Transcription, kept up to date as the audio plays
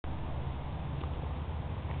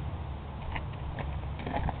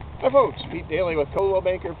Hi folks, Pete Daly with Coldwell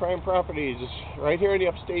Banker Prime Properties, right here in the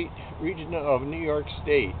upstate region of New York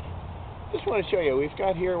State. Just want to show you, we've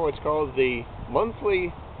got here what's called the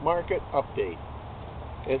monthly market update.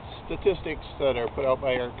 It's statistics that are put out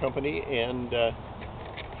by our company, and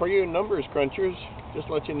for you numbers crunchers, just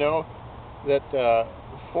let you know that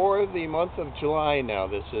for the month of July now,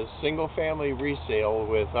 this is single family resale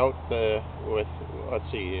without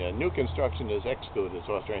new construction is excluded, is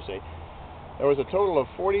what I was trying to say. There was a total of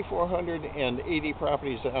 4,480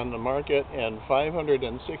 properties on the market and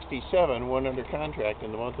 567 went under contract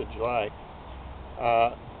in the month of July.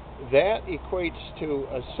 That equates to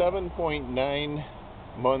a 7.9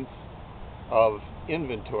 months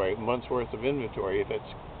worth of inventory. If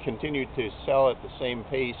it's continued to sell at the same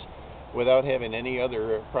pace without having any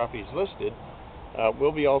other properties listed,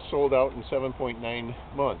 we'll be all sold out in 7.9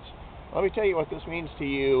 months. Let me tell you what this means to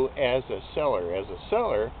you as a seller. As a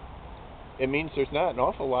seller, it means there's not an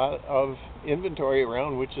awful lot of inventory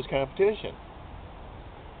around, which is competition.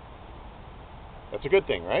 That's a good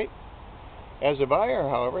thing, right? As a buyer,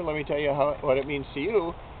 however, let me tell you what it means to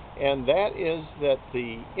you, and that is that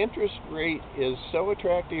the interest rate is so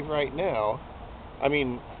attractive right now. I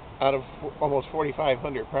mean, out of almost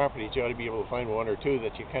 4,500 properties, you ought to be able to find one or two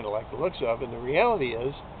that you kind of like the looks of, and the reality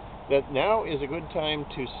is that now is a good time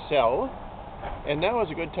to sell, and now is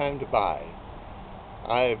a good time to buy.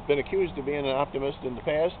 I've been accused of being an optimist in the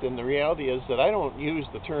past, and the reality is that I don't use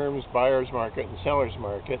the terms buyer's market and seller's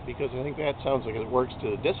market because I think that sounds like it works to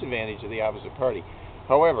the disadvantage of the opposite party.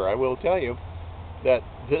 However, I will tell you that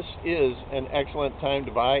this is an excellent time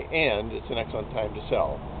to buy, and it's an excellent time to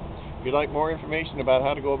sell. If you'd like more information about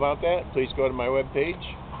how to go about that, please go to my webpage,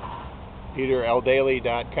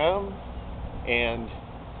 peterldaly.com, and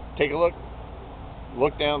take a look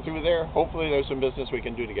down through there. Hopefully there's some business we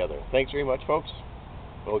can do together. Thanks very much, folks.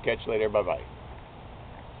 We'll catch you later. Bye-bye.